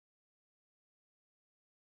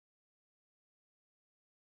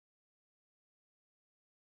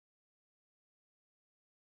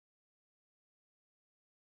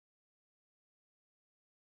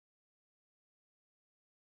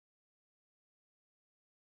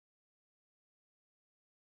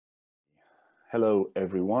Hello,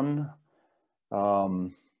 everyone.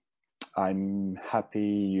 I'm happy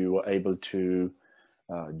you were able to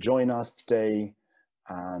join us today,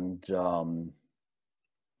 and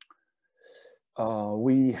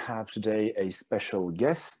we have today a special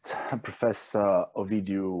guest, Professor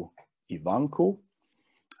Ovidiu Ivancu,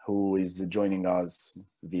 who is joining us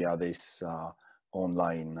via this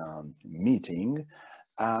online meeting,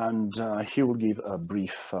 and he will give a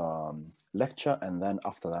brief lecture, and then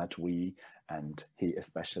after that we, and he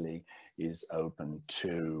especially, is open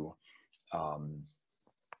to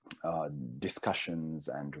discussions,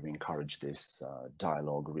 and we encourage this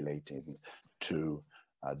dialogue related to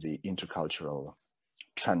the intercultural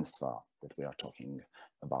transfer that we are talking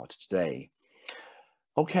about today.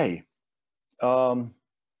 Okay,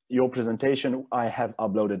 your presentation, I have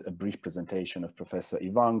uploaded a brief presentation of Professor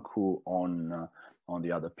Ivancu on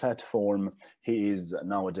the other platform. He is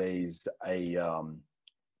nowadays a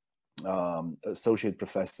associate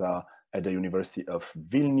professor at the University of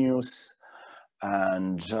Vilnius,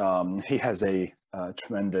 and he has a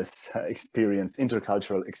tremendous experience,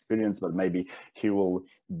 intercultural experience, but maybe he will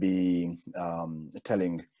be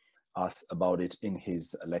telling us about it in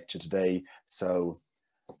his lecture today. So,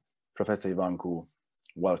 Professor Ivancu,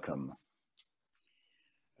 welcome.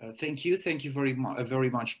 Thank you very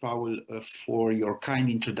much, Paul, for your kind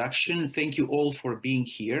introduction. Thank you all for being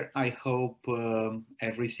here. I hope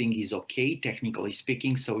everything is okay, technically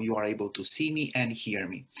speaking, so you are able to see me and hear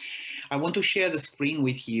me. I want to share the screen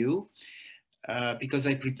with you because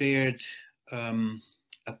I prepared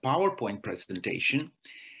a PowerPoint presentation,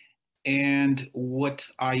 and what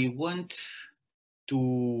I want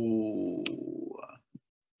to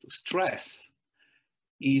stress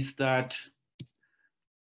is that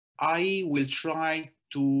I will try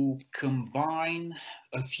to combine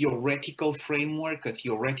a theoretical framework, a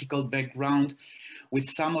theoretical background, with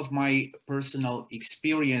some of my personal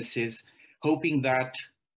experiences, hoping that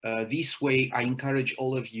this way I encourage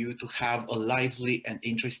all of you to have a lively and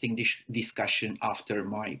interesting discussion after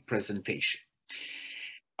my presentation.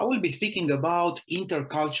 I will be speaking about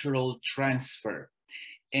intercultural transfer.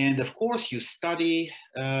 And of course, you study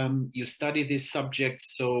this subject,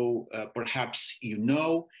 so perhaps you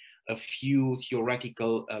know a few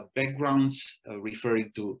theoretical backgrounds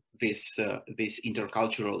referring to this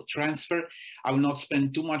intercultural transfer. I will not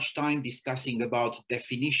spend too much time discussing about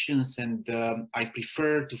definitions, and I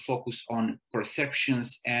prefer to focus on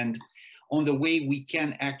perceptions and on the way we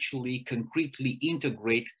can actually concretely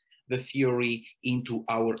integrate the theory into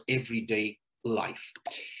our everyday life.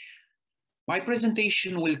 My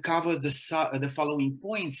presentation will cover the following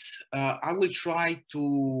points. I will try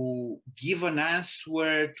to give an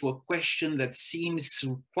answer to a question that seems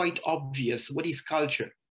quite obvious. What is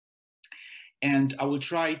culture? And I will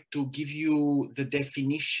try to give you the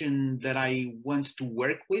definition that I want to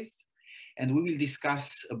work with. And we will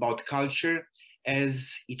discuss about culture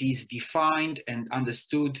as it is defined and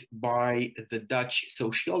understood by the Dutch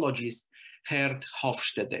sociologist Geert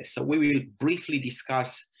Hofstede. So we will briefly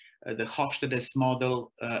discuss the Hofstede's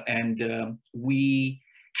model, and we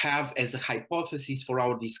have as a hypothesis for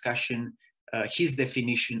our discussion his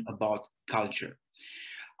definition about culture.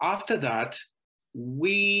 After that,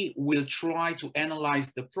 we will try to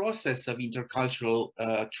analyze the process of intercultural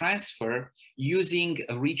transfer using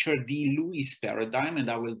a Richard D. Lewis paradigm,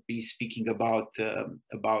 and I will be speaking about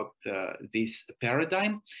this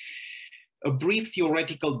paradigm. A brief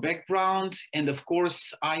theoretical background, and of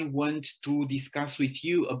course, I want to discuss with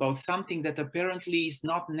you about something that apparently is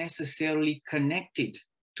not necessarily connected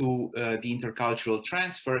to the intercultural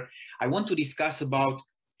transfer. I want to discuss about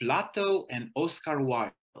Plato and Oscar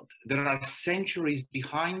Wilde. There are centuries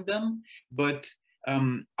behind them, but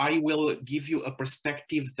I will give you a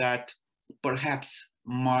perspective that perhaps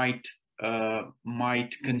might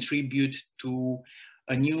contribute to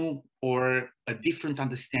a new or a different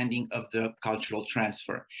understanding of the cultural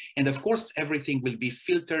transfer. And of course, everything will be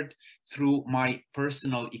filtered through my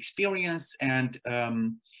personal experience, and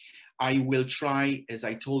I will try, as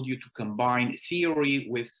I told you, to combine theory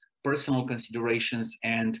with personal considerations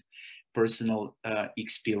and personal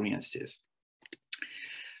experiences.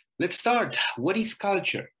 Let's start. What is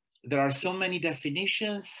culture? There are so many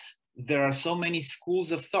definitions. There are so many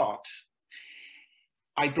schools of thought.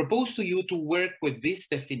 I propose to you to work with this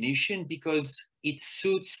definition because it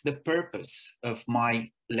suits the purpose of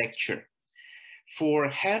my lecture.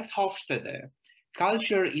 For Geert Hofstede,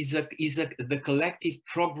 culture is the collective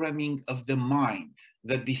programming of the mind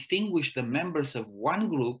that distinguishes the members of one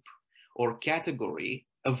group or category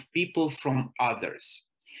of people from others.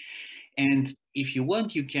 And if you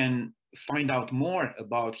want, you can find out more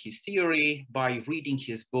about his theory by reading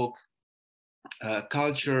his book,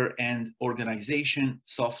 culture and organization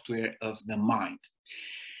software of the mind.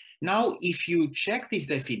 Now, if you check this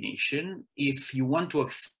definition, if you want to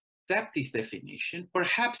accept this definition,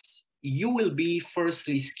 perhaps you will be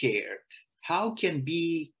firstly scared. How can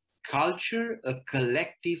be culture a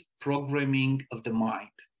collective programming of the mind?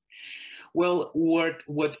 Well, what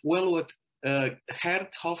Gerd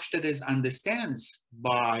Hofstede understands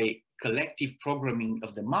by collective programming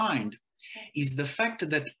of the mind is the fact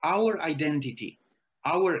that our identity,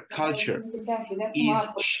 our culture is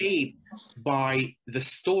shaped by the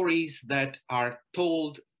stories that are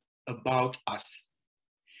told about us.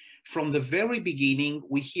 From the very beginning,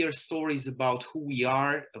 we hear stories about who we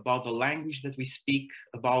are, about the language that we speak,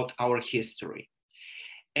 about our history.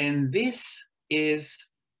 And this is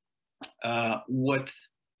what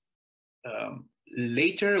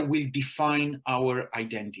later will define our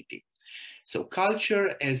identity. So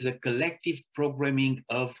culture as a collective programming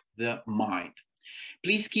of the mind.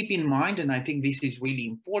 Please keep in mind, and I think this is really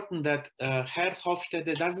important, that Gerd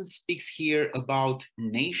Hofstede doesn't speak here about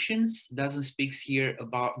nations, doesn't speak here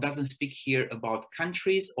about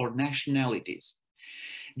countries or nationalities,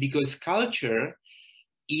 because culture,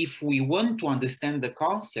 if we want to understand the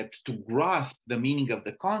concept, to grasp the meaning of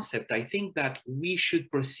the concept, I think that we should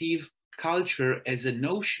perceive culture as a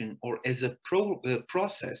notion or as a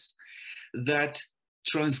process that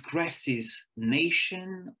transgresses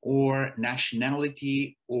nation or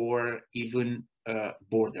nationality or even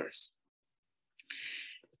borders.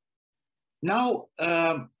 Now,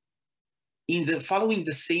 following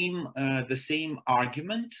the same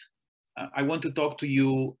argument, I want to talk to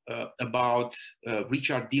you about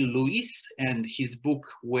Richard D. Lewis and his book,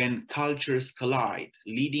 When Cultures Collide,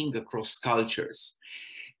 Leading Across Cultures.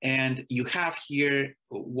 And you have here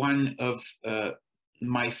one of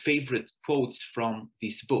my favorite quotes from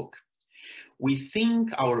this book. We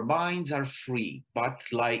think our minds are free, but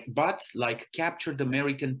like captured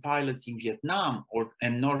American pilots in Vietnam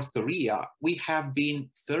and North Korea, we have been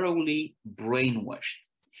thoroughly brainwashed.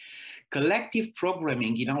 Collective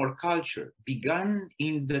programming in our culture began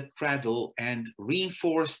in the cradle and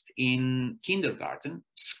reinforced in kindergarten,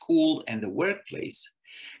 school, and the workplace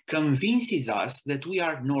convinces us that we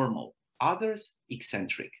are normal, others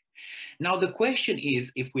eccentric. Now, the question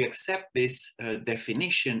is, if we accept this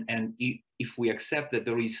definition and if we accept that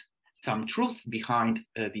there is some truth behind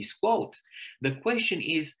this quote, the question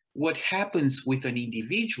is, what happens with an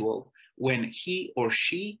individual when he or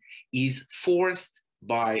she is forced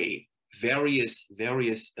by various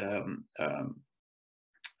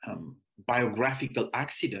biographical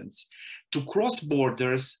accidents to cross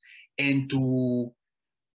borders and to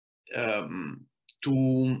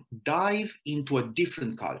dive into a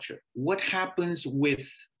different culture? What happens with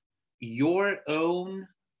your own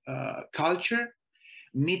culture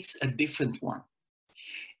meets a different one?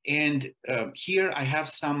 And here I have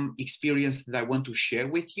some experience that I want to share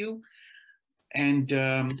with you. And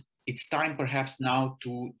it's time perhaps now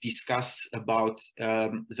to discuss about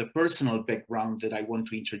the personal background that I want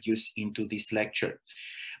to introduce into this lecture.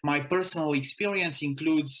 My personal experience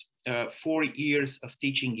includes 4 years of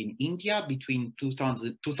teaching in India between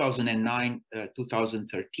 2009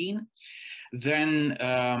 2013, then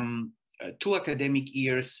 2 academic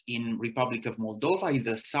years in Republic of Moldova, in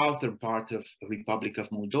the southern part of Republic of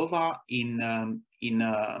Moldova, in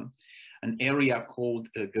an area called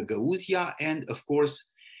Gagauzia, and of course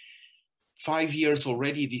 5 years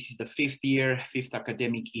already. This is the 5th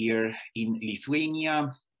academic year in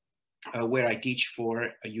Lithuania, where I teach for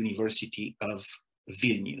a University of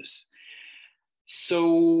Vilnius.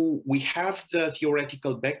 So we have the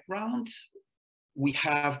theoretical background, we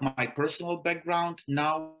have my personal background.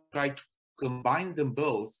 Now I try to combine them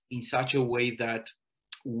both in such a way that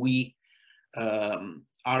we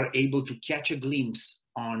are able to catch a glimpse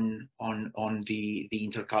on the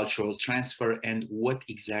intercultural transfer and what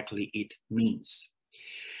exactly it means.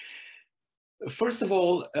 First of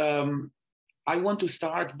all, I want to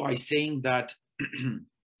start by saying that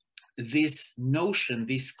this notion,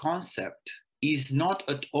 this concept, is not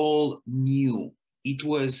at all new. It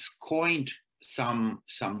was coined some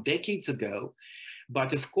decades ago,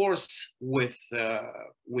 but of course, with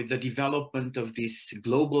the development of this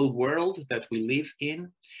global world that we live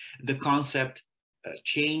in, the concept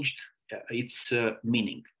changed its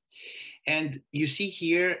meaning. And you see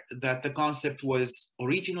here that the concept was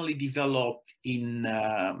originally developed in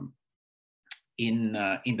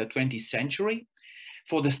the 20th century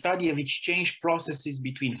for the study of exchange processes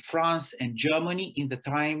between France and Germany in the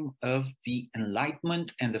time of the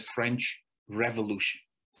Enlightenment and the French Revolution.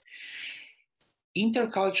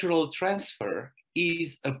 Intercultural transfer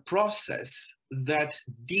is a process that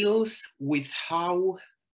deals with how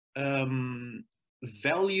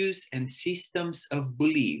values and systems of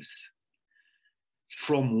beliefs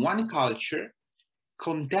from one culture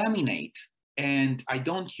contaminate, and I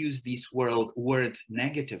don't use this word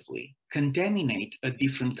negatively, contaminate a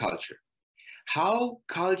different culture. How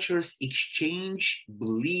cultures exchange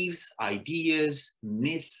beliefs, ideas,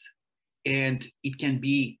 myths, and it can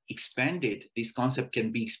be expanded. This concept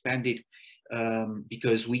can be expanded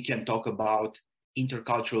because we can talk about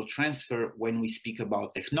intercultural transfer when we speak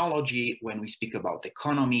about technology, when we speak about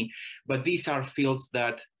economy, but these are fields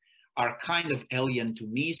that are kind of alien to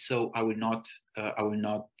me, so I will not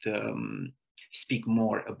speak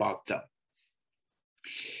more about them.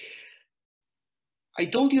 I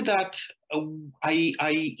told you that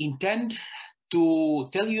I intend to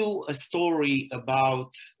tell you a story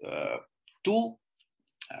about two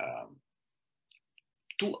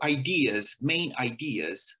ideas, main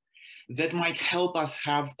ideas, that might help us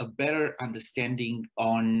have a better understanding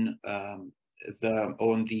on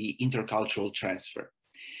the intercultural transfer.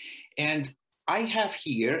 And I have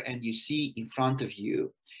here, and you see in front of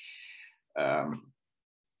you, a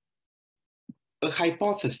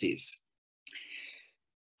hypothesis.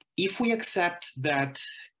 If we accept that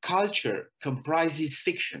culture comprises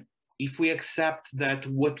fiction, if we accept that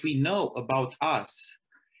what we know about us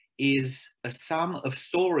is a sum of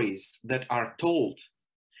stories that are told,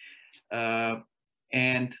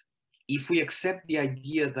 and if we accept the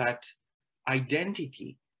idea that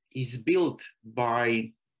identity is built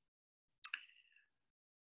by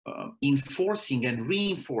enforcing and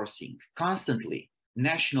reinforcing constantly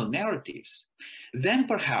national narratives, then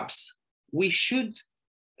perhaps we should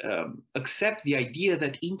accept the idea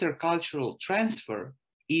that intercultural transfer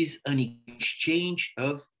is an exchange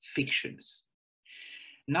of fictions.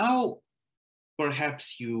 Now,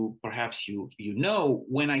 perhaps you know,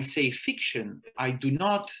 when I say fiction, I do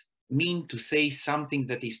not mean to say something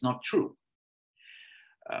that is not true.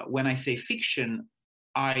 When I say fiction,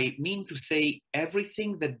 I mean to say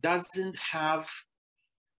everything that doesn't have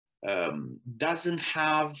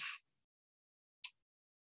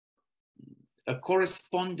a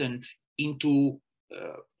correspondent into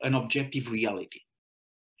an objective reality.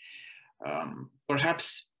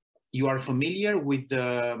 Perhaps you are familiar with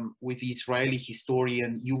the Israeli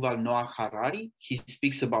historian Yuval Noah Harari. He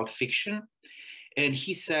speaks about fiction, and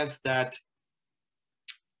he says that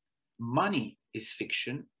money is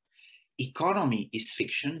fiction, economy is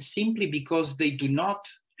fiction, simply because they do not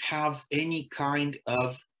have any kind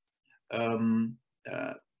of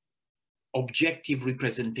objective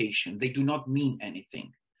representation. They do not mean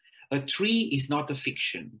anything. A tree is not a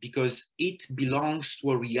fiction because it belongs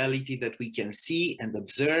to a reality that we can see and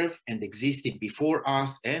observe and existed before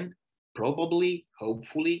us and probably,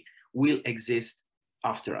 hopefully, will exist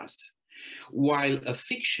after us. While a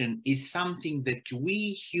fiction is something that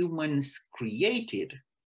we humans created,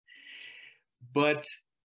 but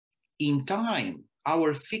in time,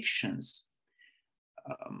 our fictions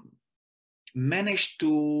managed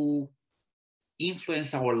to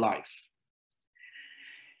influence our life.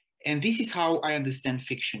 And this is how I understand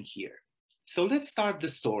fiction here. So let's start the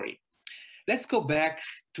story. Let's go back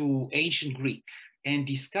to ancient Greek and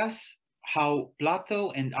discuss how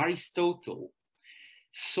Plato and Aristotle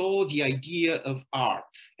saw the idea of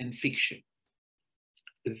art and fiction.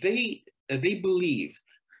 They believed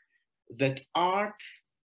that art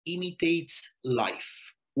imitates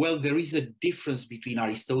life. Well, there is a difference between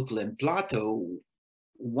Aristotle and Plato.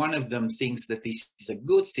 One of them thinks that this is a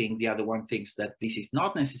good thing. The other one thinks that this is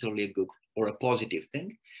not necessarily a good or a positive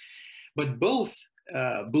thing. But both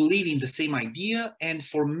believe in the same idea. And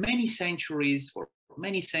for many centuries,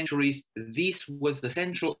 this was the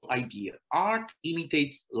central idea. Art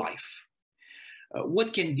imitates life.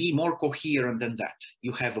 What can be more coherent than that?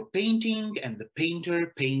 You have a painting and the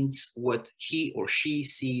painter paints what he or she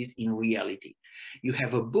sees in reality. You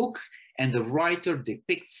have a book and the writer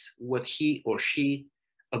depicts what he or she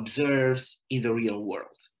observes in the real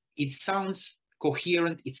world. It sounds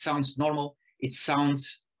coherent, it sounds normal, it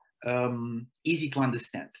sounds easy to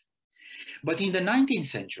understand. But in the 19th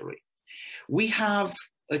century, we have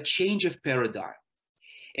a change of paradigm.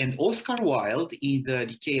 And Oscar Wilde, in The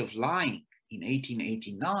Decay of Lying in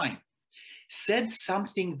 1889, said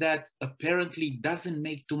something that apparently doesn't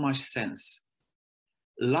make too much sense.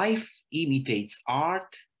 Life imitates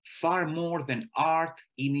art far more than art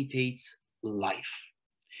imitates life.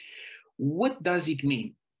 What does it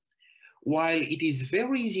mean? While it is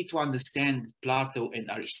very easy to understand Plato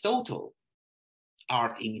and Aristotle,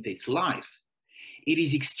 art imitates life, it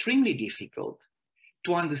is extremely difficult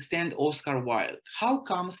to understand Oscar Wilde. How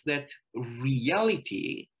comes that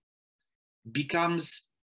reality becomes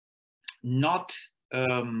not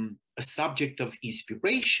a subject of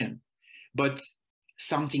inspiration, but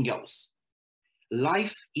something else.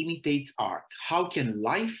 Life imitates art. How can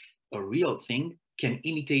life, a real thing, can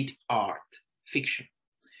imitate art, fiction?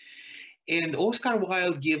 And Oscar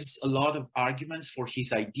Wilde gives a lot of arguments for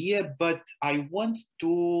his idea, but I want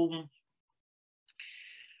to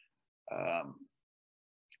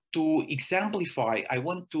exemplify, I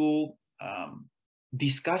want to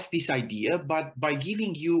discuss this idea, but by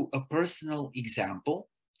giving you a personal example.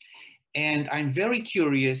 And I'm very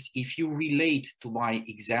curious if you relate to my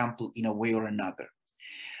example in a way or another.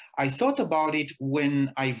 I thought about it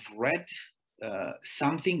when I've read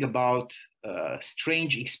something about a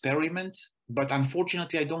strange experiment, but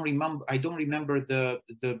unfortunately I don't remember the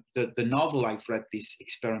novel I've read this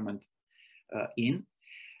experiment in.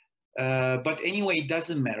 But anyway, it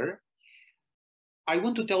doesn't matter. I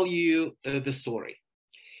want to tell you the story.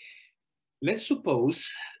 Let's suppose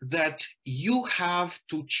that you have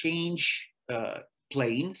to change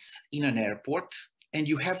planes in an airport and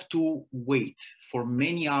you have to wait for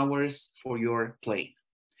many hours for your plane.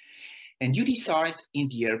 And you decide in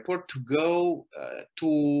the airport to go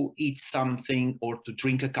to eat something or to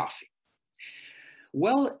drink a coffee.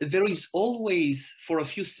 Well, there is always, for a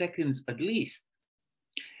few seconds at least,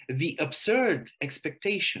 the absurd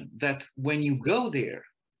expectation that when you go there,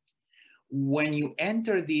 when you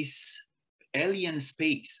enter this alien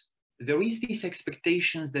space, there is this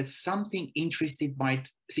expectation that something interesting might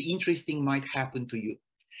happen to you.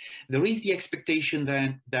 There is the expectation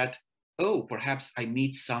then that, oh, perhaps I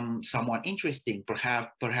meet someone interesting.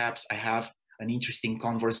 Perhaps I have an interesting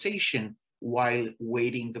conversation while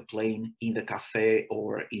waiting the plane in the cafe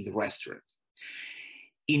or in the restaurant.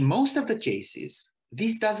 In most of the cases,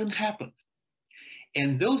 this doesn't happen.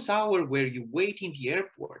 And those hours where you wait in the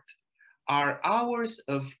airport are hours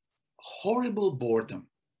of horrible boredom.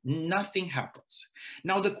 Nothing happens.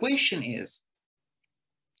 Now the question is,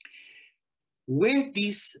 where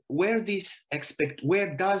does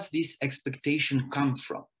this expectation come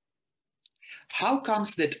from? How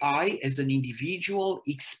comes that I, as an individual,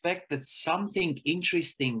 expect that something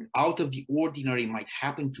interesting out of the ordinary might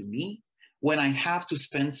happen to me when I have to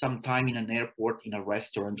spend some time in an airport, in a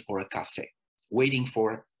restaurant or a cafe, waiting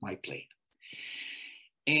for my plane?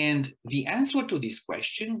 And the answer to this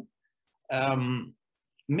question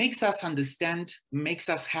makes us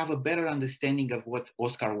have a better understanding of what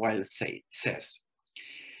Oscar Wilde says.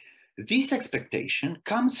 This expectation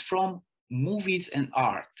comes from movies and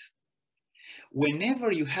art.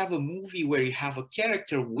 Whenever you have a movie where you have a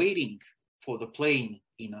character waiting for the plane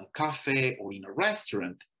in a cafe or in a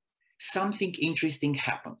restaurant, something interesting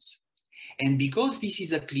happens. And because this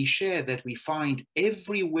is a cliche that we find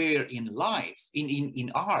everywhere in life, in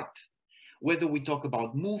art, whether we talk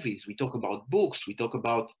about movies, we talk about books, we talk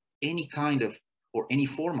about any kind of or any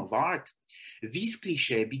form of art, this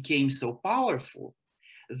cliche became so powerful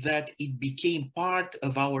that it became part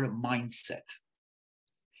of our mindset.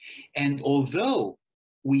 And although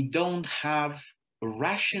we don't have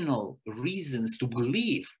rational reasons to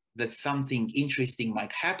believe that something interesting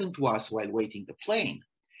might happen to us while waiting the plane,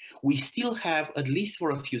 we still have, at least for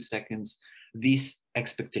a few seconds, this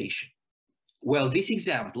expectation. Well, this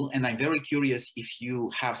example, and I'm very curious if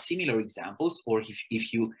you have similar examples or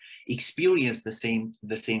if you experience the same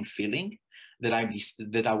feeling that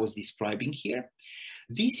I was describing here.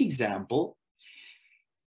 This example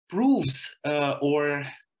proves or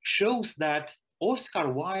shows that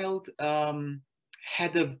Oscar Wilde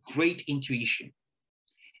had a great intuition.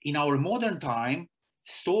 In our modern time,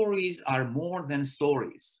 stories are more than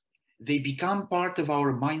stories. They become part of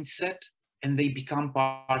our mindset and they become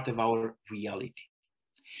part of our reality.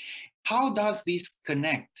 How does this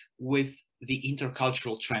connect with the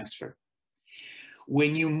intercultural transfer?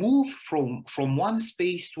 When you move from one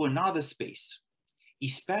space to another space,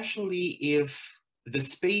 especially if the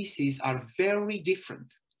spaces are very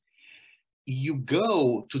different, you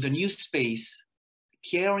go to the new space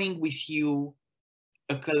carrying with you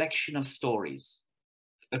a collection of stories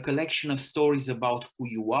about who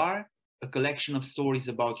you are, a collection of stories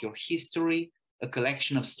about your history, a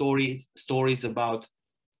collection of stories about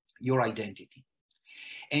your identity.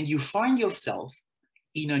 And you find yourself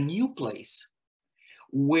in a new place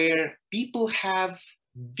where people have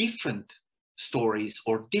different stories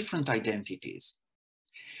or different identities.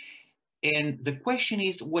 And the question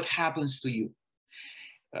is, what happens to you?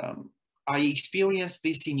 I experienced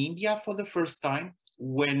this in India for the first time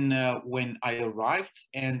when I arrived,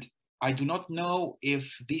 and I do not know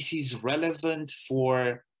if this is relevant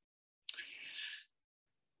for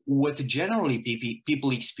what generally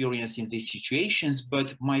people experience in these situations,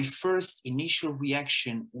 but my first initial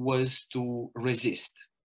reaction was to resist.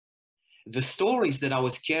 The stories that I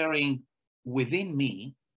was carrying within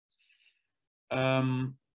me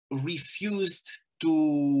refused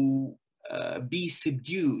to be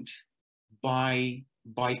subdued by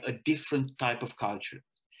a different type of culture.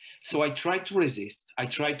 So I tried to resist. I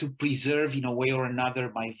tried to preserve in a way or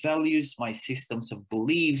another my values, my systems of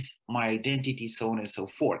beliefs, my identity, so on and so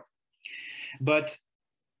forth. But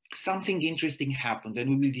something interesting happened,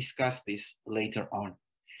 and we will discuss this later on.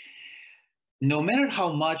 No matter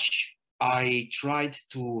how much I tried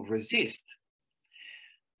to resist,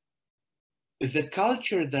 the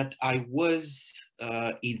culture that I was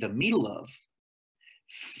in the middle of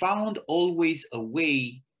found always a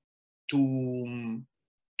way to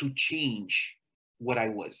change what I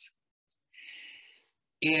was.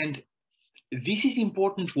 And this is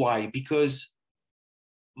important. Why? Because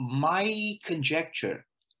my conjecture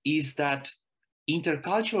is that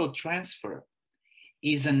intercultural transfer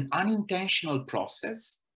is an unintentional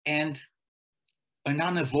process and an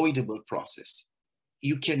unavoidable process.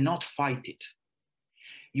 You cannot fight it.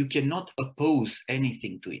 You cannot oppose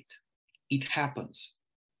anything to it. It happens.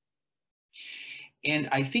 And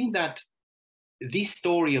I think that this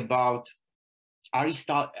story about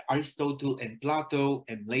Aristotle and Plato,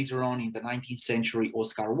 and later on in the 19th century,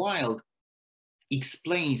 Oscar Wilde,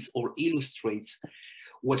 explains or illustrates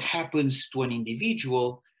what happens to an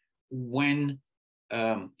individual when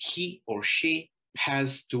he or she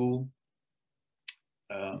has to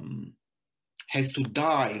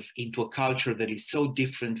dive into a culture that is so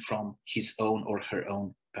different from his own or her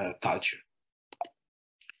own culture.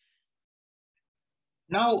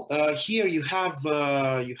 Now, here you have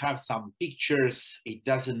some pictures. It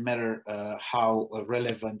doesn't matter how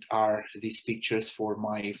relevant are these pictures for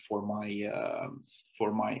my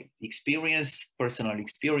experience, personal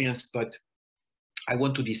experience, but I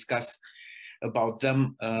want to discuss about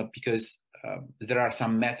them because there are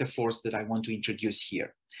some metaphors that I want to introduce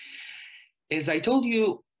here. As I told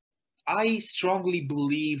you, I strongly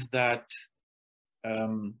believe that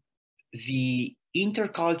the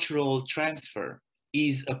intercultural transfer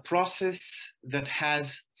is a process that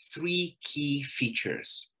has three key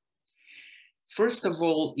features. First of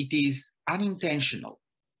all, it is unintentional.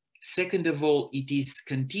 Second of all, it is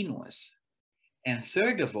continuous. And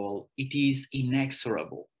third of all, it is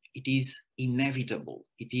inexorable. It is inevitable.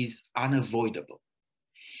 It is unavoidable.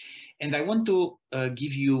 And I want to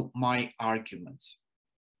give you my arguments.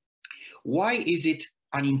 Why is it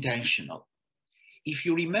unintentional? If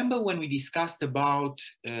you remember when we discussed about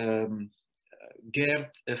Gerd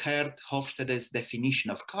Hofstade's definition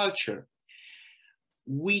of culture,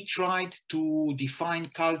 we tried to define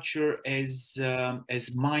culture as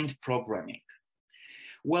mind programming.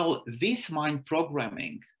 Well, this mind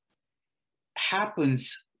programming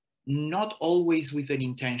happens not always with an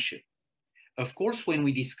intention. Of course, when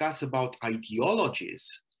we discuss about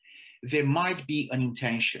ideologies, there might be an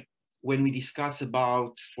intention. When we discuss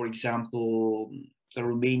about, for example, the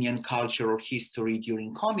Romanian culture or history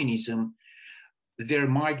during communism, there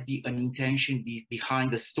might be an intention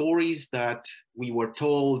behind the stories that we were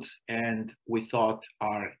told and we thought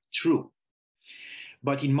are true.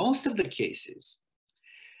 But in most of the cases,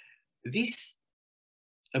 this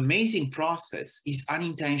amazing process is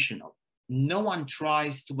unintentional. No one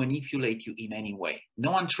tries to manipulate you in any way.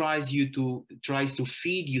 No one tries to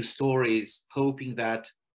feed you stories hoping that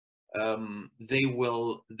they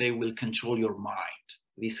will control your mind.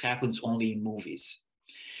 This happens only in movies.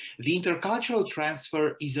 The intercultural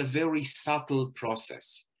transfer is a very subtle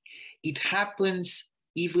process. It happens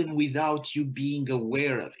even without you being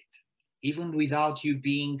aware of it, even without you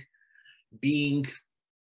being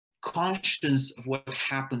conscious of what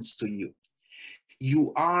happens to you.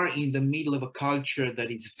 You are in the middle of a culture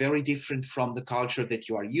that is very different from the culture that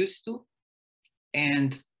you are used to,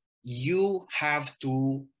 and you have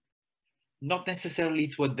to, not necessarily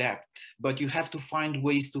to adapt, but you have to find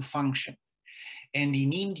ways to function. And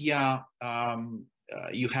in India,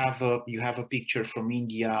 you have a picture from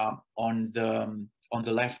India on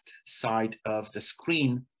the left side of the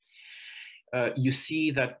screen. You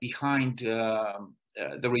see that behind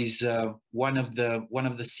there is one of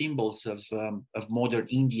the symbols of modern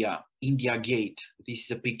India, India Gate. This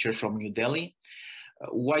is a picture from New Delhi.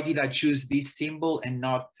 Why did I choose this symbol and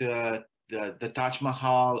not the Taj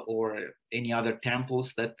Mahal or any other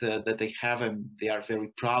temples that they have and they are very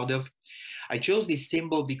proud of? I chose this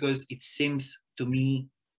symbol because it seems to me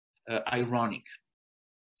ironic.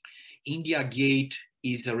 India Gate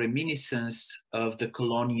is a reminiscence of the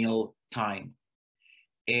colonial time.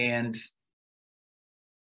 And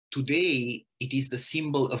today it is the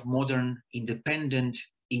symbol of modern independent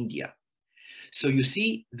India. So you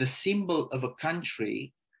see, the symbol of a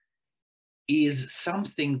country is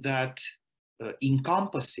something that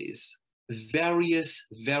encompasses various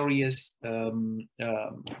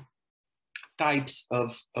types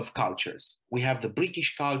of cultures. We have the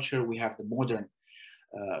British culture, we have the modern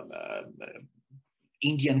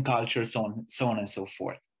Indian culture, so on and so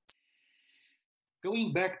forth.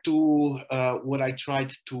 Going back to what I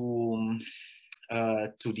tried to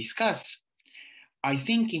discuss, I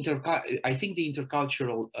think the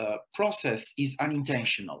intercultural process is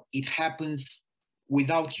unintentional. It happens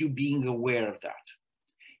without you being aware of that.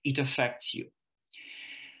 It affects you.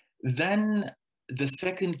 Then the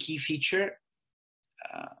second key feature,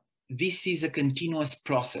 this is a continuous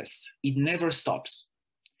process. It never stops.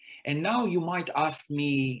 And now you might ask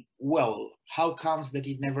me, well, how comes that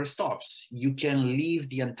it never stops? You can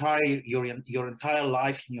live your entire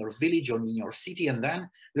life in your village or in your city, and then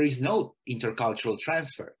there is no intercultural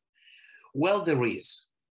transfer. Well, there is.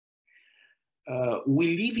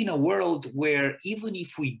 We live in a world where even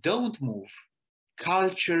if we don't move,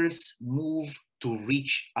 cultures move to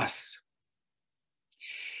reach us.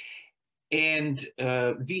 And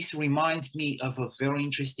this reminds me of a very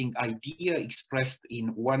interesting idea expressed in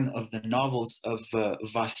one of the novels of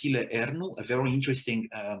Vasile Ernu, a very interesting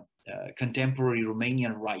contemporary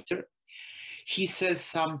Romanian writer. He says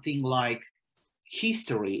something like,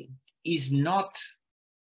 history is not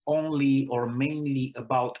only or mainly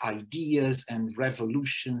about ideas and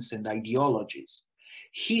revolutions and ideologies.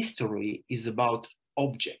 History is about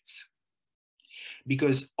objects,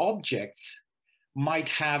 because objects might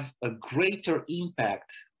have a greater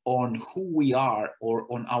impact on who we are or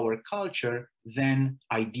on our culture than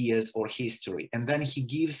ideas or history. And then he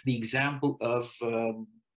gives the example of a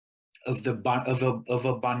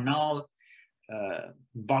banal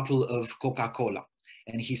bottle of Coca-Cola.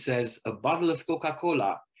 And he says a bottle of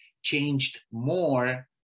Coca-Cola changed more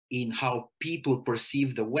in how people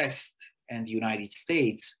perceive the West and the United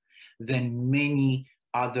States than many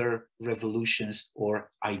other revolutions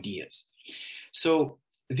or ideas. So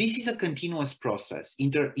this is a continuous process.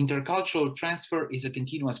 Intercultural transfer is a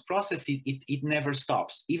continuous process. It never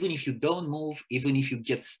stops. Even if you don't move, even if you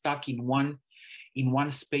get stuck in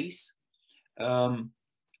one space,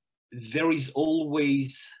 there is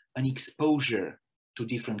always an exposure to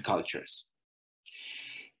different cultures.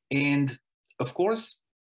 And of course,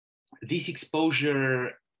 this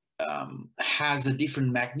exposure has a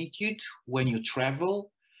different magnitude when you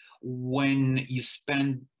travel, when you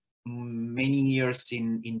spend many years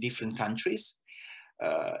in different countries.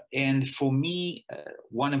 And for me,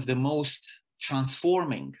 one of the most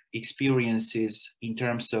transforming experiences in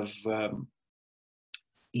terms of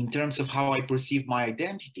how I perceive my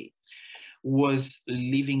identity was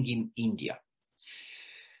living in India.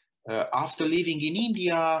 After living in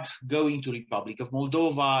India, going to Republic of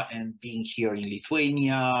Moldova and being here in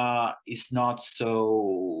Lithuania is not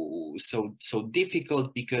so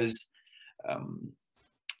difficult, because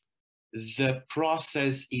the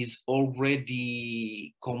process is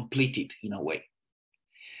already completed in a way.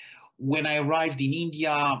 When I arrived in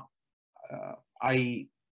India, I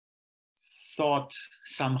thought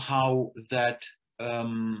somehow that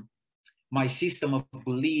my system of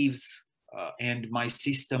beliefs and my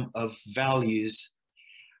system of values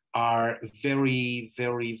are very,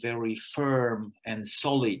 very, very firm and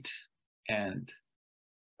solid. And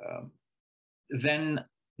then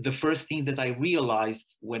the first thing that I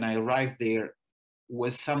realized when I arrived there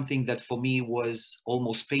was something that for me was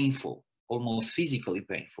almost painful, almost physically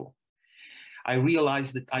painful. I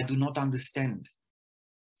realized that I do not understand.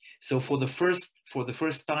 So for the first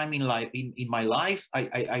time in my life,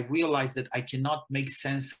 I realized that I cannot make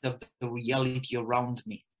sense of the reality around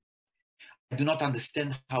me. I do not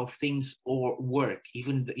understand how things work,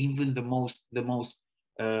 even the most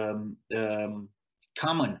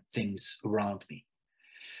common things around me.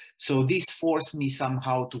 So this forced me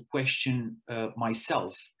somehow to question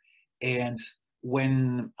myself. And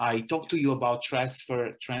when I talk to you about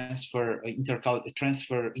intercultural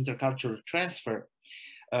transfer,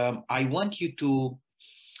 I want you to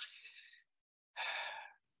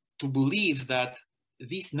believe that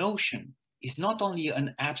this notion is not only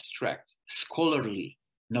an abstract scholarly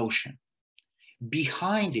notion.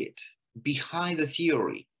 Behind it, behind the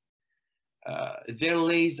theory, there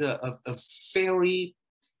lays a very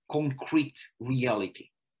concrete reality.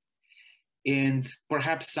 And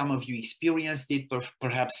perhaps some of you experienced it, but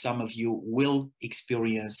perhaps some of you will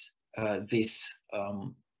experience this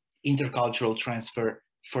intercultural transfer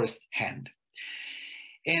firsthand.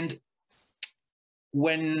 And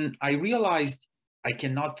when I realized I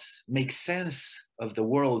cannot make sense of the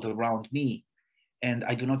world around me, and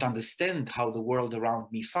I do not understand how the world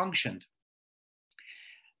around me functioned,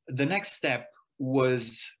 the next step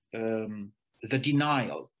was the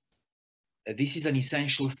denial. This is an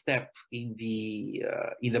essential step in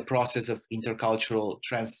the process of intercultural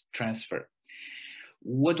transfer.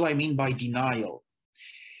 What do I mean by denial?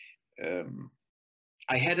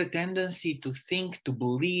 I had a tendency to think, to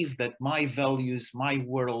believe that my values, my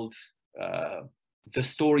world, the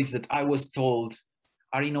stories that I was told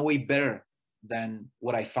are in a way better than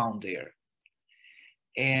what I found there.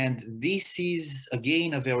 And this is,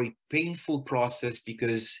 again, a very painful process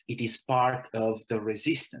because it is part of the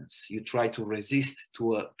resistance. You try to resist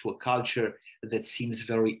to a culture that seems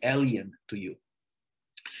very alien to you.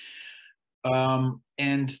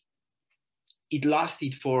 And it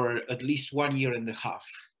lasted for at least 1.5 years,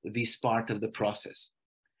 this part of the process,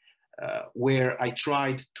 where I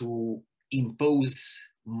tried to impose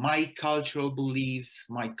my cultural beliefs,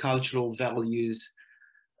 my cultural values,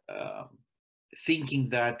 thinking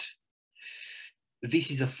that this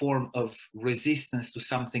is a form of resistance to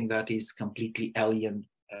something that is completely alien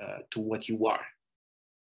to what you are.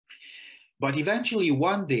 But eventually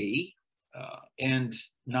one day, and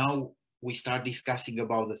now we start discussing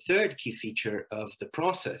about the third key feature of the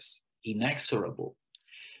process, inexorable.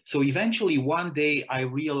 So eventually one day I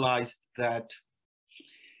realized that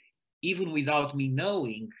even without me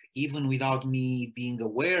knowing, even without me being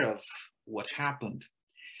aware of what happened,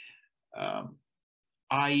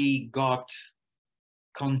 I got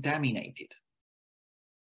contaminated.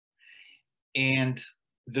 And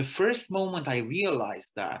the first moment I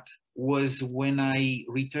realized that was when I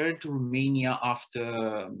returned to Romania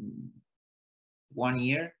after 1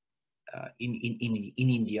 year in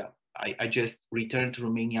India. I just returned to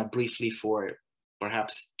Romania briefly for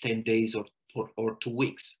perhaps 10 days or 2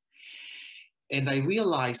 weeks. And I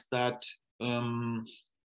realized that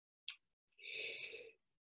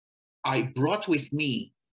I brought with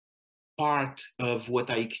me part of what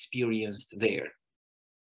I experienced there.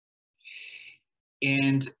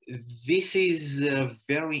 And this is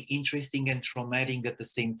very interesting and traumatic at the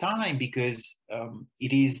same time, because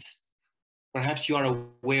it is, perhaps you are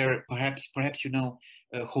aware, perhaps you know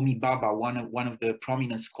Homi Bhabha, one of the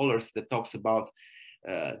prominent scholars that talks about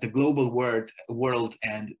the global world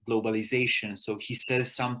and globalization. So he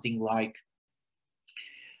says something like,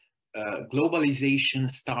 globalization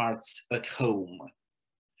starts at home.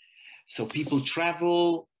 So people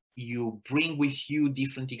travel, you bring with you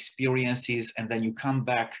different experiences, and then you come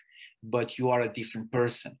back, but you are a different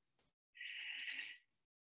person.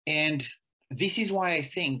 And this is why I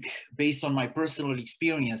think, based on my personal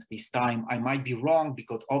experience this time, I might be wrong,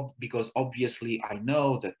 because obviously I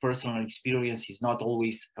know that personal experience is not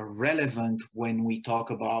always relevant when we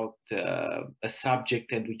talk about a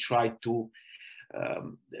subject and we try to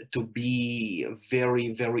be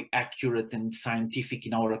very, very accurate and scientific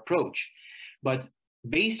in our approach. But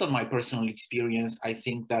based on my personal experience, I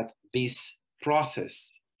think that this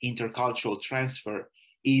process, intercultural transfer,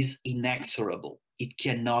 is inexorable. It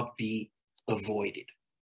cannot be avoided.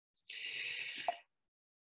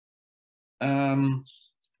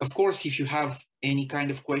 Of course, if you have any kind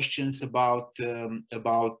of questions about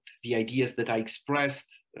the ideas that I expressed,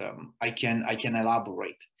 I can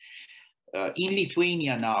elaborate. In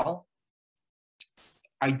Lithuania now,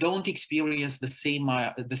 I don't experience the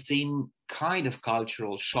same kind of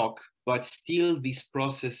cultural shock, but still this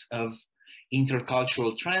process of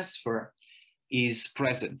intercultural transfer is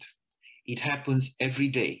present. It happens every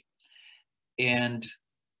day. And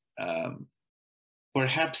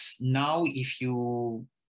perhaps now, if you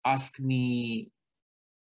ask me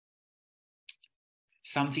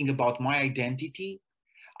something about my identity,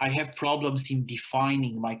 I have problems in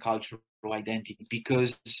defining my cultural identity,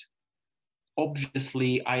 because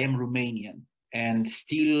obviously I am Romanian, and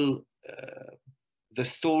still the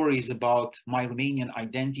stories about my Romanian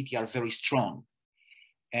identity are very strong,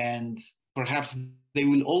 and perhaps they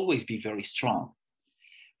will always be very strong.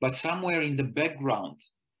 But somewhere in the background,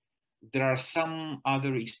 there are some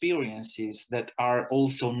other experiences that are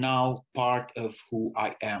also now part of who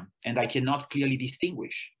I am, and I cannot clearly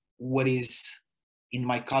distinguish what is in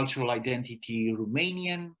my cultural identity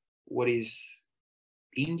Romanian, what is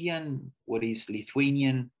Indian, what is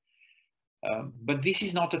Lithuanian. But this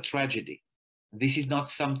is not a tragedy. This is not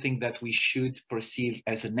something that we should perceive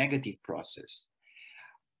as a negative process.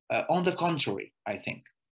 On the contrary, I think.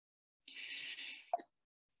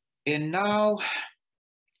 And now,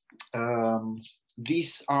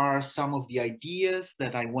 these are some of the ideas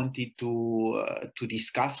that I wanted to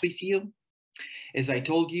discuss with you. As I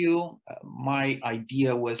told you, my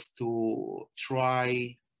idea was to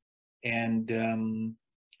try and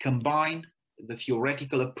combine the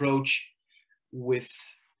theoretical approach with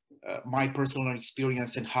my personal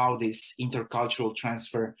experience and how this intercultural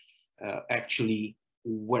transfer actually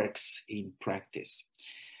works in practice.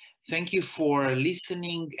 Thank you for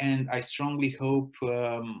listening, and I strongly hope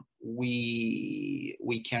we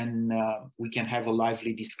can have a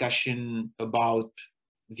lively discussion about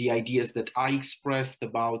the ideas that I expressed,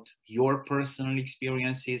 about your personal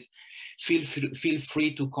experiences. Feel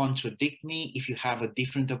free to contradict me if you have a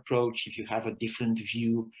different approach, if you have a different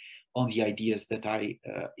view on the ideas that I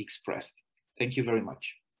expressed. Thank you very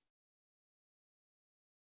much.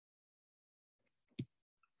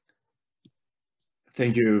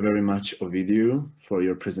 Thank you very much, Ovidiu, for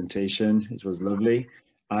your presentation. It was lovely.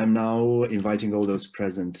 I'm now inviting all those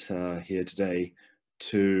present here today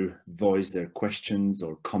to voice their questions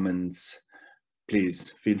or comments. Please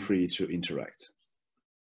feel free to interact.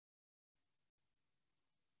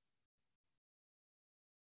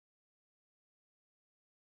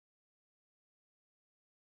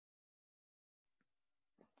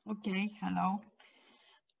 Okay, hello.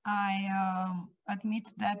 I admit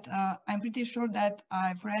that I'm pretty sure that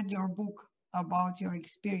I've read your book about your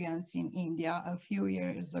experience in India a few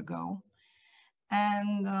years ago.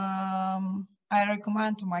 And I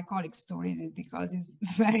recommend to my colleagues to read it because it's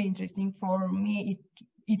very interesting. For me,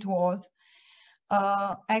 it was.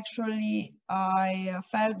 Actually, I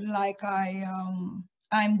felt like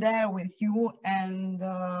I'm there with you, and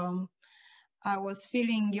I was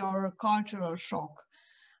feeling your cultural shock.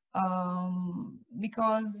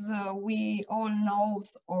 Because we all know,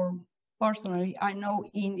 or personally, I know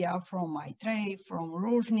India from Maitreyi, from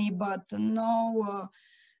Ruzhny, but no,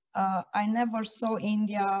 I never saw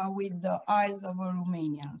India with the eyes of a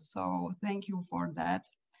Romanian. So thank you for that.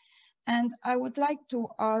 And I would like to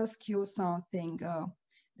ask you something.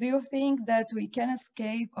 Do you think that we can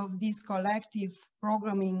escape of this collective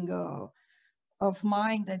programming of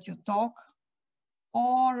mind that you talk?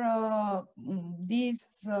 Or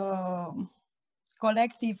this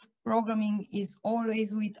collective programming is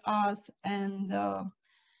always with us, and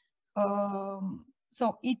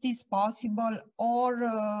so it is possible,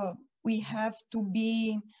 or we have to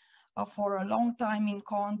be for a long time in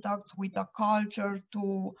contact with a culture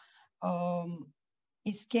to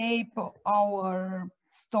escape our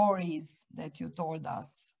stories that you told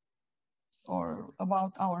us, or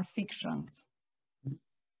about our fictions?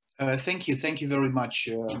 Thank you very much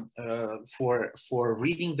for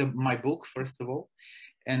reading my book, first of all,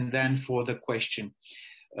 and then for the question.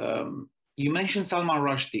 You mentioned Salman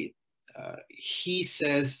Rushdie. He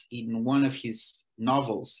says in one of his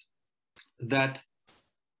novels that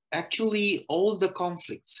actually all the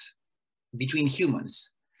conflicts between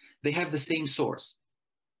humans, they have the same source.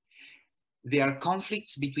 They are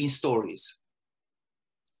conflicts between stories.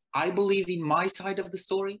 I believe in my side of the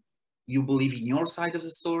story. You believe in your side of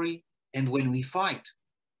the story, and when we fight,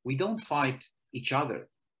 we don't fight each other.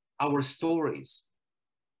 Our stories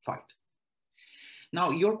fight. Now,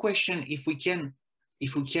 your question, if we can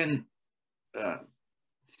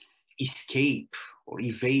escape or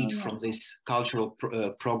evade from this cultural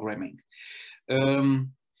programming,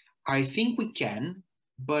 I think we can,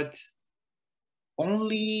 but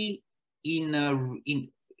only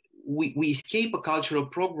we escape a cultural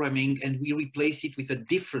programming and we replace it with a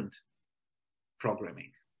different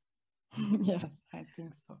programming. Yes, I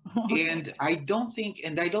think so. And I don't think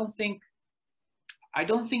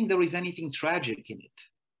there is anything tragic in it.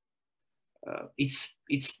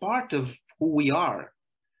 It's part of who we are.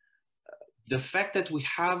 The fact that we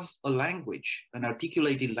have a language, an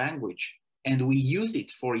articulated language, and we use it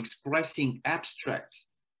for expressing abstract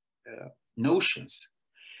notions.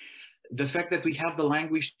 The fact that we have the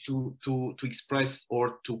language to express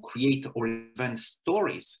or to create or invent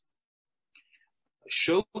stories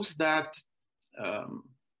shows that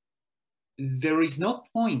there is no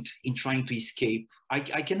point in trying to escape. I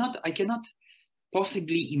cannot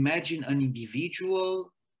possibly imagine an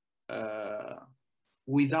individual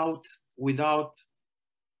without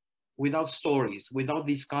stories, without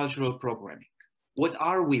this cultural programming. What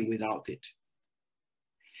are we without it?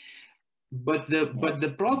 But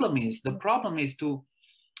the problem is to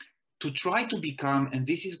try to become, and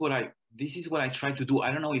this is what I try to do.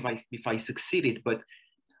 I don't know if I succeeded, but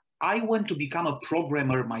I want to become a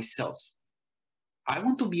programmer myself. I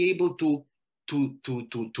want to be able to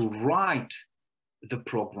write the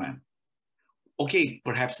program. Okay,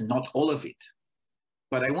 perhaps not all of it,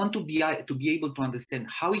 but I want to be able to understand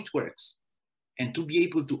how it works and to be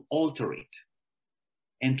able to alter it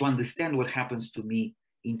and to understand what happens to me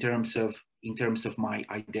in terms of in terms of my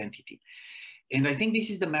identity. And I think this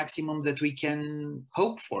is the maximum that we can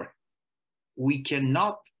hope for. We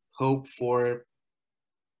cannot hope for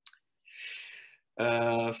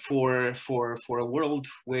a world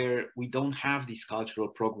where we don't have this cultural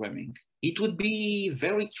programming. It would be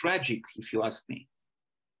very tragic, if you ask me,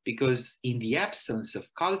 because in the absence of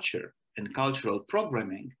culture and cultural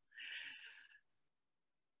programming,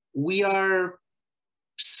 we are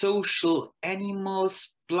social animals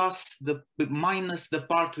minus the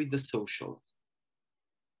part with the social.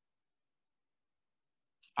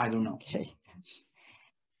 I don't know. Okay.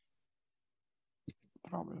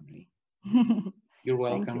 Probably. You're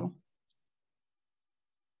welcome. Thank you.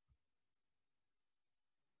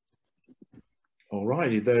 All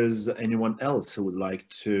right, if there's anyone else who would like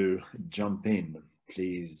to jump in,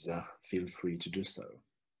 please feel free to do so.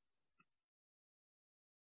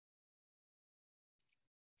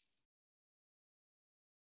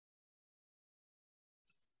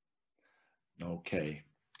 Okay,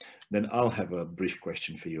 then I'll have a brief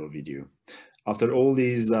question for you, Ovidiu. After all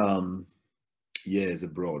these years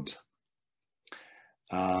abroad,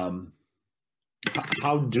 how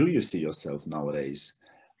do you see yourself nowadays?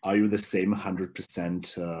 Are you the same 100%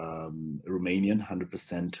 Romanian,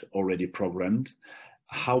 100% already programmed?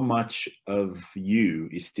 How much of you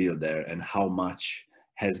is still there and how much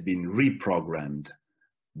has been reprogrammed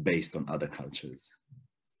based on other cultures?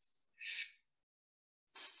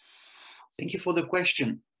 Thank you for the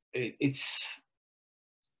question. It's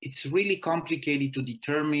really complicated to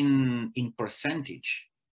determine in percentage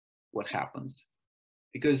what happens,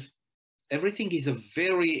 because everything is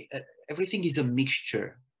a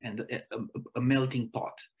mixture and a melting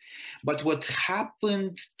pot. But what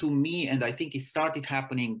happened to me, and I think it started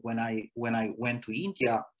happening when I went to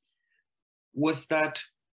India, was that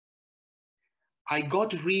I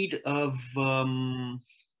got rid of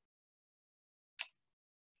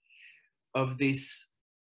this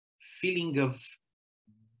feeling of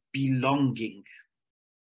belonging.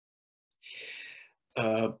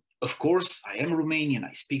 Of course, I am Romanian,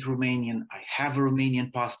 I speak Romanian, I have a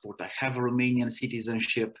Romanian passport, I have a Romanian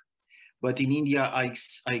citizenship. But in India, I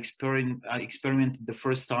experimented the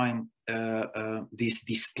first time this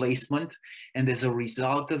displacement. And as a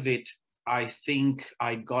result of it, I think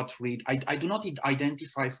I got rid, I do not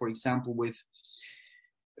identify, for example, with,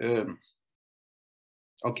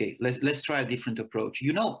 okay, let's try a different approach.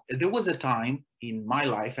 You know, there was a time in my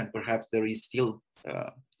life, and perhaps there is still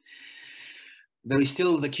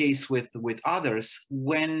the case with others,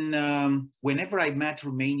 when whenever I met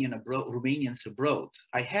Romanians abroad,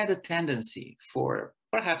 I had a tendency for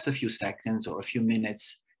perhaps a few seconds or a few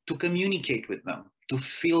minutes to communicate with them, to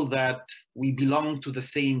feel that we belong to the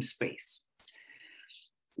same space.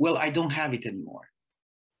 Well, I don't have it anymore.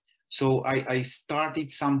 So I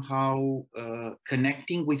started somehow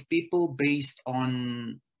connecting with people based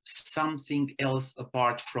on something else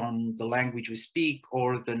apart from the language we speak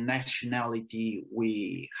or the nationality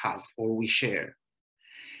we have or we share.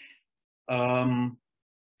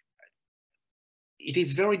 It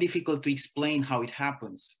is very difficult to explain how it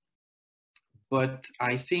happens, but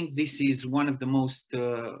I think this is one of the most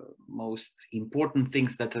important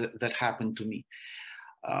things that happened to me.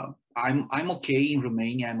 I'm okay in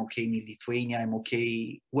Romania, I'm okay in Lithuania, I'm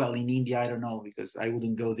okay, well, in India, I don't know, because I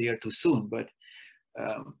wouldn't go there too soon, but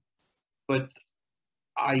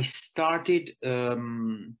I started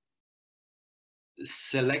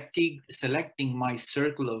selecting my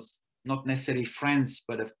circle of not necessarily friends,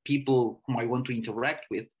 but of people whom I want to interact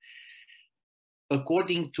with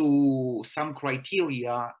according to some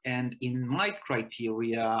criteria. And in my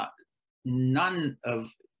criteria, none of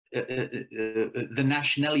the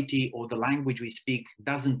nationality or the language we speak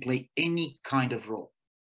doesn't play any kind of role,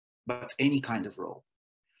 but any kind of role.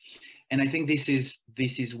 And I think this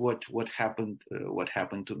is what happened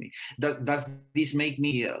to me. Does this make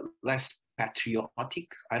me less patriotic?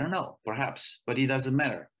 I don't know, perhaps, but it doesn't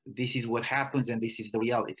matter. This is what happens, and this is the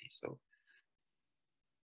reality. So,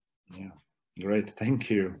 yeah, great, thank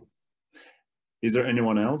you. Is there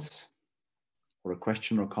anyone else for a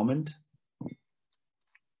question or comment?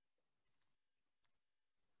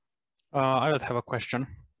 I would have a question,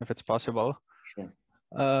 if it's possible. Sure.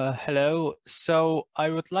 Hello. So I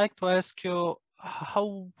would like to ask you,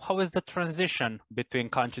 how is the transition between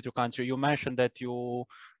country to country? You mentioned that you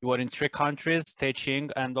were in 3 countries, teaching,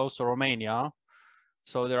 and also Romania.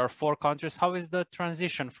 So there are 4 countries. How is the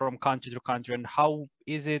transition from country to country, and how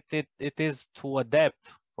is it is to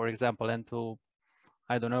adapt, for example, and to,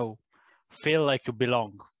 I don't know, feel like you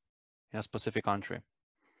belong in a specific country?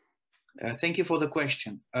 Thank you for the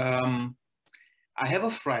question. I have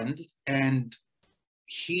a friend, and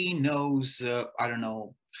he knows, I don't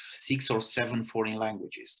know, 6 or 7 foreign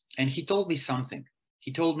languages. And he told me something.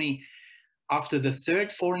 He told me, after the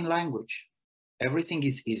 3rd foreign language, everything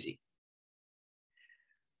is easy.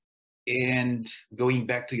 And going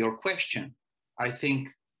back to your question, I think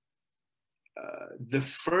the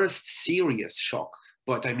first serious shock,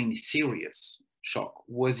 but I mean serious shock,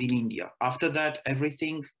 was in India. After that,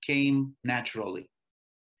 everything came naturally.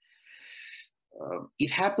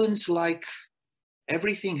 It happens like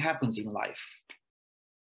everything happens in life.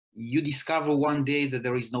 You discover one day that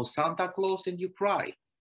there is no Santa Claus and you cry.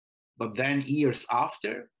 But then years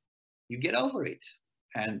after, you get over it.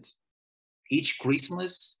 And each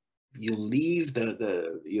Christmas, you leave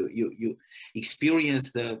you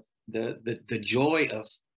experience the joy of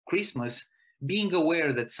Christmas, being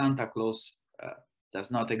aware that Santa Claus does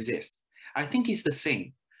not exist. I think it's the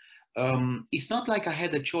same. It's not like I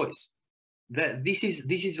had a choice. This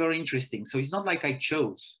is very interesting. So it's not like I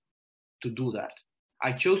chose to do that.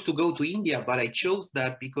 I chose to go to India, but I chose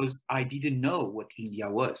that because I didn't know what India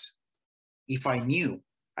was. If I knew,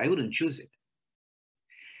 I wouldn't choose it.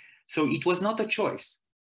 So it was not a choice.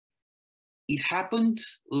 It happened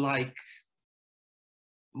like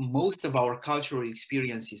most of our cultural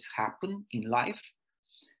experiences happen in life.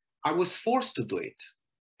 I was forced to do it.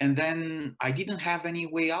 And then I didn't have any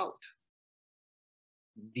way out.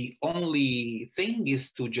 The only thing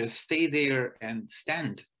is to just stay there and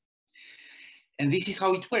stand. And this is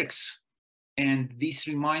how it works. And this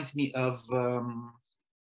reminds me of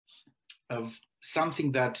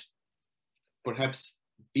something that perhaps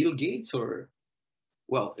Bill Gates, or,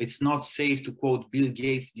 well, it's not safe to quote Bill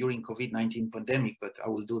Gates during COVID-19 pandemic, but I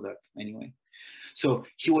will do that anyway. So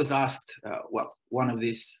he was asked, well, one of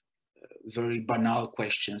these very banal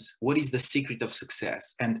questions, what is the secret of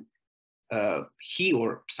success? And he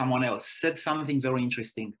or someone else said something very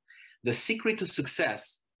interesting. The secret to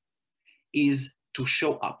success is to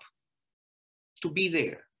show up, to be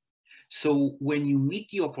there. So when you meet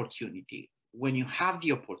the opportunity, when you have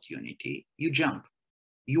the opportunity, you jump.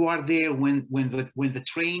 You are there when the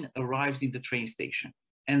train arrives in the train station.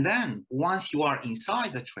 And then once you are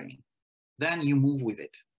inside the train, then you move with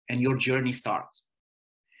it and your journey starts.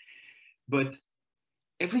 But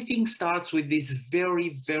everything starts with this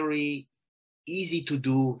very, very easy to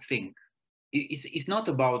do thing. It's not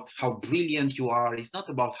about how brilliant you are. It's not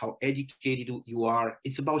about how educated you are.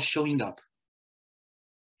 It's about showing up.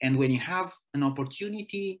 And when you have an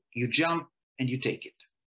opportunity, you jump and you take it.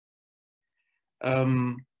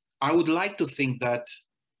 I would like to think that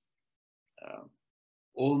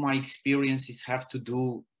all my experiences have to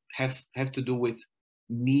do with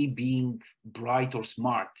me being bright or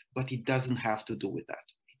smart, but it doesn't have to do with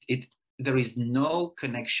that. There is no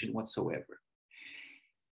connection whatsoever.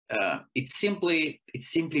 It's simply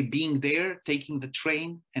being there, taking the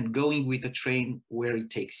train and going with the train where it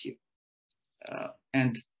takes you.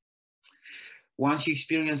 And once you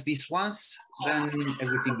experience this once, then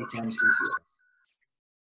everything becomes easier.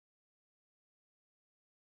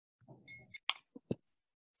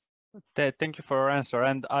 Thank you for your answer,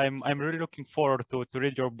 and I'm really looking forward to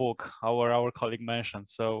read your book. Our colleague mentioned,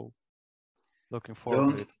 so looking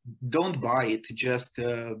forward to it. Don't buy it. Just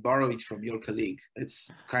borrow it from your colleague. It's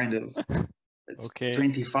kind of okay.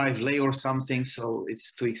 25 lei or something, so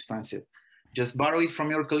it's too expensive. Just borrow it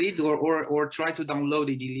from your colleague, or try to download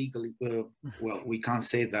it illegally. Well, we can't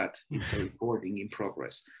say that. It's a recording in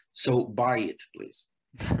progress. So buy it, please.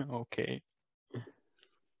 Okay.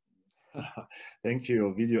 Thank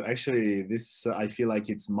you, Ovidiu. Actually, this I feel like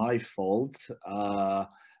it's my fault.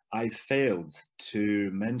 I failed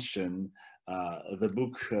to mention the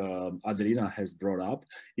book Adelina has brought up.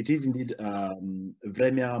 It is indeed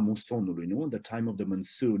Vremea Musonului, no? The Time of the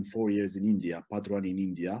Monsoon, 4 years in India, 4 ani in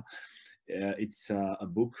India. It's a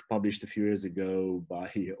book published a few years ago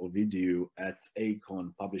by Ovidiu at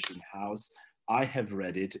Acon Publishing House. I have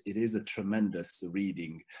read it. It is a tremendous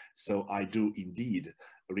reading. So I do indeed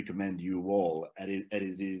recommend you all, and it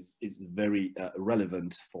is very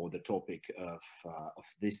relevant for the topic of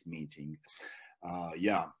this meeting.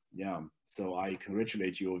 Yeah. So I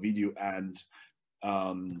congratulate you, Ovidiu, and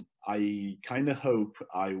I kind of hope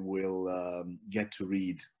I will get to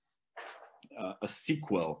read a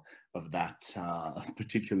sequel of that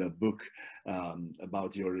particular book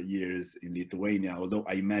about your years in Lithuania, although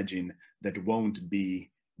I imagine that won't be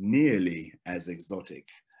nearly as exotic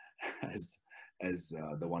as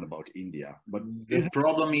the one about India. But the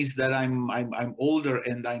problem is that I'm older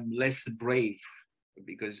and I'm less brave,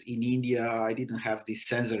 because in India I didn't have this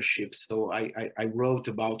censorship. So I wrote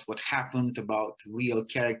about what happened, about real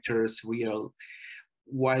characters, real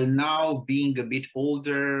while now being a bit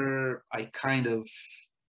older, I kind of,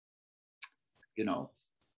 you know,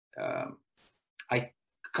 I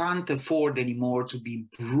can't afford anymore to be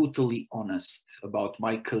brutally honest about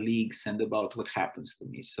my colleagues and about what happens to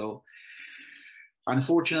me. So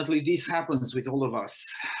unfortunately, this happens with all of us.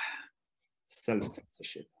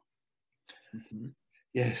 Self-censorship. Mm-hmm.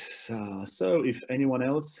 Yes, so if anyone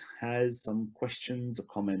else has some questions or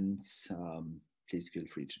comments, please feel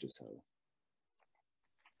free to do so.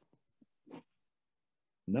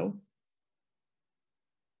 No?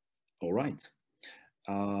 All right.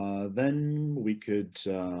 Then we could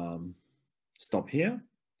stop here.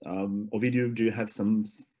 Ovidiu, do you have some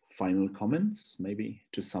final comments, maybe,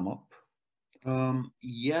 to sum up?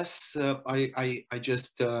 Yes, I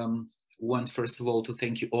just want, first of all, to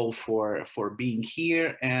thank you all for being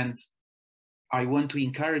here, and I want to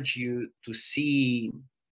encourage you to see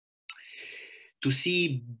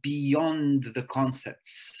beyond the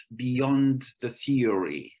concepts, beyond the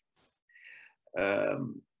theory.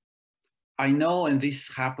 I know, and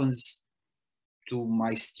this happens to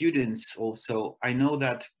my students also, I know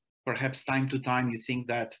that perhaps time to time you think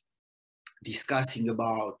that discussing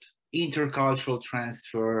about intercultural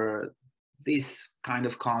transfer, this kind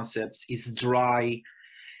of concepts, is dry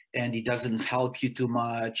and it doesn't help you too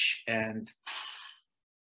much, and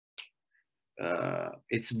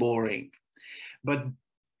it's boring. But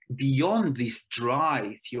beyond this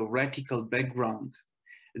dry theoretical background,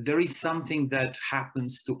 there is something that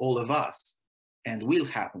happens to all of us and will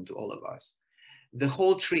happen to all of us. The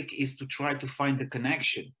whole trick is to try to find the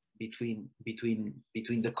connection between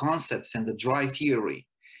the concepts and the dry theory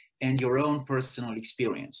and your own personal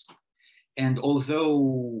experience. And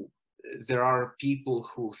although there are people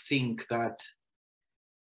who think that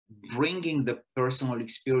bringing the personal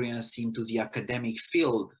experience into the academic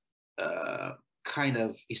field kind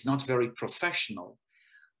of is not very professional,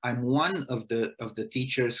 I'm one of the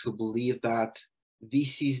teachers who believe that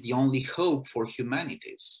this is the only hope for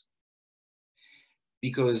humanities,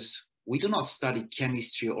 because we do not study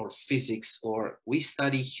chemistry or physics, or we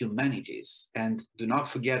study humanities. And do not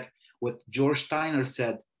forget what George Steiner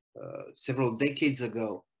said several decades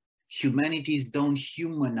ago: humanities don't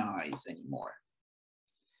humanize anymore.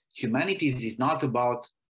 Humanities is not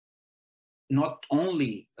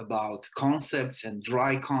only about concepts and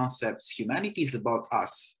dry concepts. Humanity is about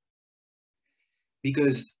us,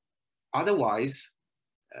 because otherwise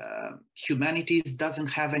humanities doesn't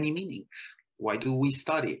have any meaning. Why do we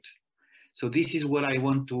study it? So this is what I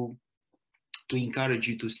want to encourage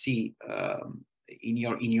you to see in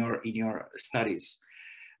your studies,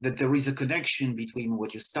 that there is a connection between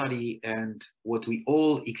what you study and what we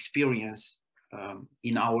all experience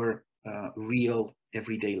in our real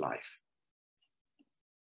everyday life.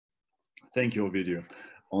 Thank you, Ovidiu.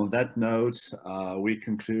 On that note, we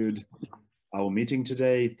conclude our meeting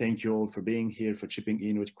today. Thank you all for being here, for chipping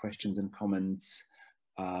in with questions and comments.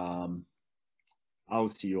 I'll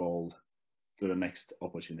see you all to the next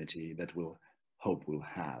opportunity that we'll hope we'll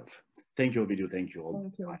have. Thank you, Ovidiu. Thank you all.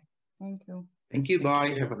 Thank you. Bye. Thank you. Thank you.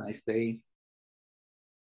 Bye. Have a nice day.